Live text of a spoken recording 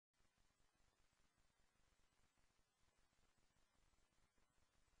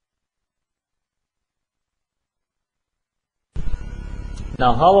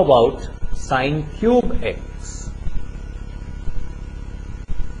Now how about sine cube x?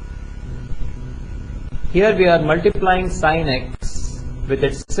 Here we are multiplying sine x with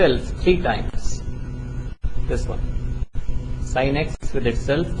itself 3 times. This one. Sine x with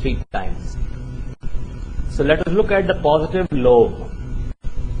itself 3 times. So let us look at the positive lobe.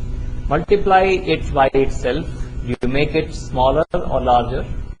 Multiply it by itself. Do you make it smaller or larger?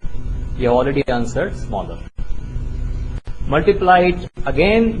 You have already answered smaller. Multiply it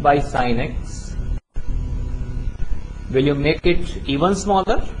again by sine x. Will you make it even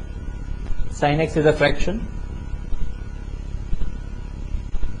smaller? Sine x is a fraction.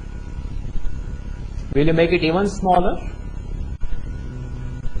 Will you make it even smaller?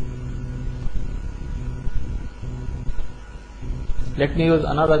 Let me use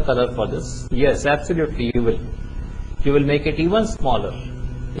another color for this. Yes, absolutely you will. You will make it even smaller.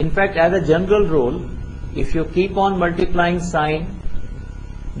 In fact, as a general rule, if you keep on multiplying sine,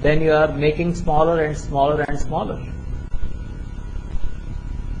 then you are making smaller and smaller and smaller.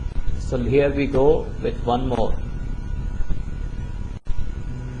 So here we go with one more.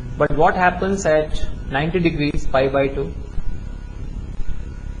 But what happens at 90 degrees pi by 2?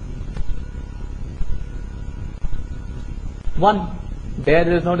 1.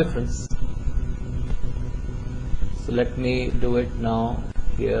 There is no difference. So let me do it now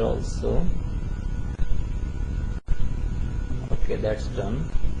here also. Okay, that's done.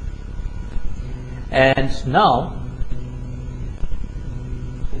 And now,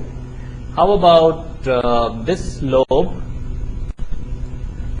 how about this lobe?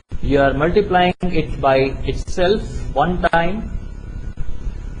 You are multiplying it by itself 1 time,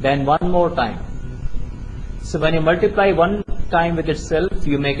 then 1 more time. So when you multiply 1 time with itself,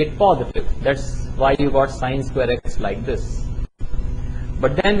 you make it positive. That's why you got sine square x like this.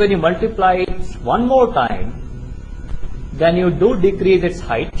 But then when you multiply it 1 more time, then you do decrease its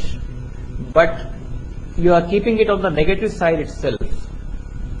height, but you are keeping it on the negative side itself.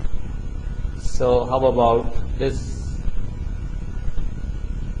 So how about this?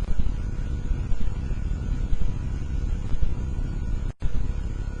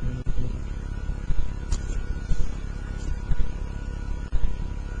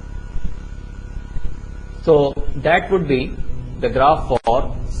 So that would be the graph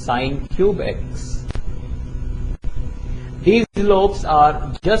for sine cube x. These lobes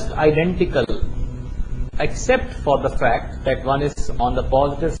are just identical except for the fact that one is on the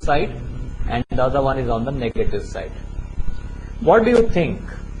positive side and the other one is on the negative side. What do you think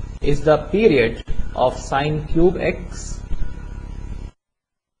is the period of sine cube x?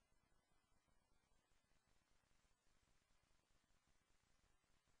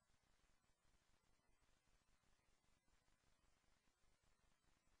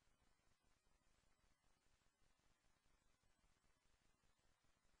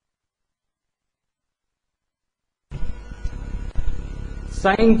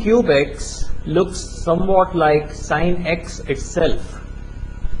 Sine cube x looks somewhat like sine x itself.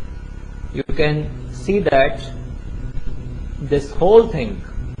 You can see that this whole thing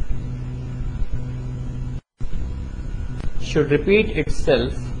should repeat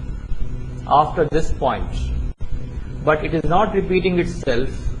itself after this point, but it is not repeating itself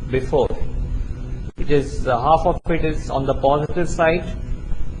before. It is half of it is on the positive side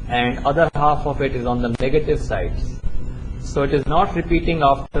and other half of it is on the negative side. So it is not repeating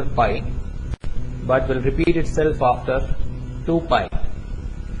after pi, but will repeat itself after 2 pi.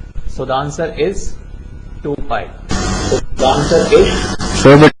 So the answer is 2 pi. The answer is.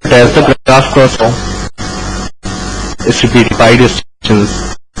 So but as the graph crosses, it's repeating pi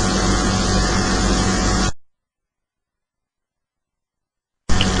distance.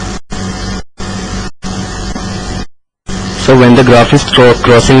 So when the graph is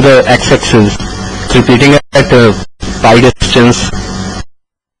crossing the x-axis, it's repeating at pi distance.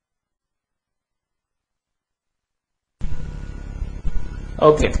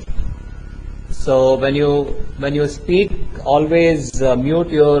 Okay. So when you speak, always mute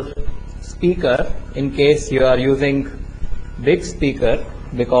your speaker in case you are using big speaker,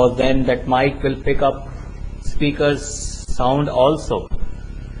 because then that mic will pick up speaker's sound also.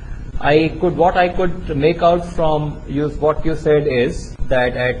 What I could make out from what you said is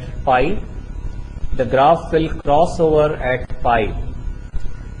that at pi the graph will cross over at pi.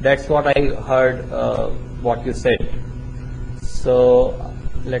 That's what I heard what you said. So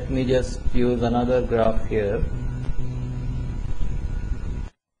let me just use another graph here.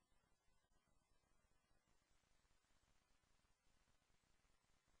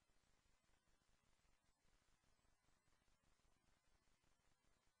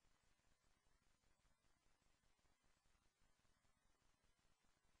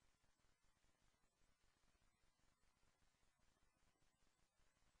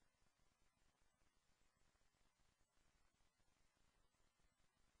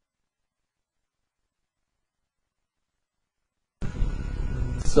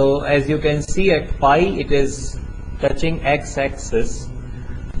 So as you can see at pi, it is touching x-axis,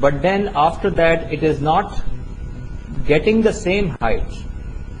 but then after that it is not getting the same height.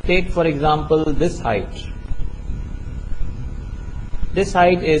 Take for example this height. This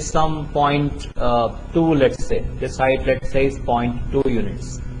height is some 0.2, let's say. This height, let's say, is 0.2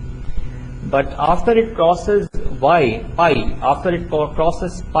 units. But after it crosses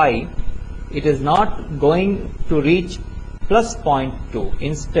pi, it is not going to reach plus 0.2.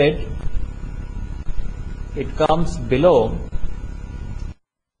 Instead, it comes below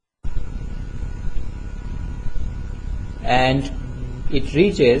and it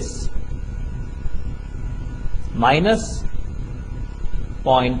reaches minus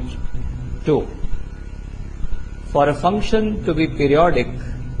 0.2. For a function to be periodic,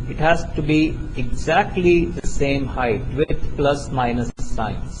 it has to be exactly the same height with plus minus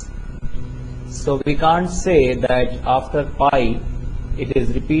signs. So we can't say that after pi it is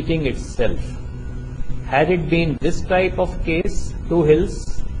repeating itself. Had it been this type of case, two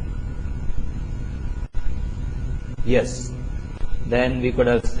hills, yes, then we could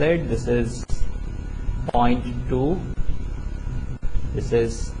have said this is 0.2, this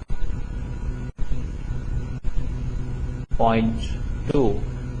is 0.2,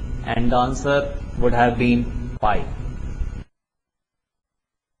 and the answer would have been pi.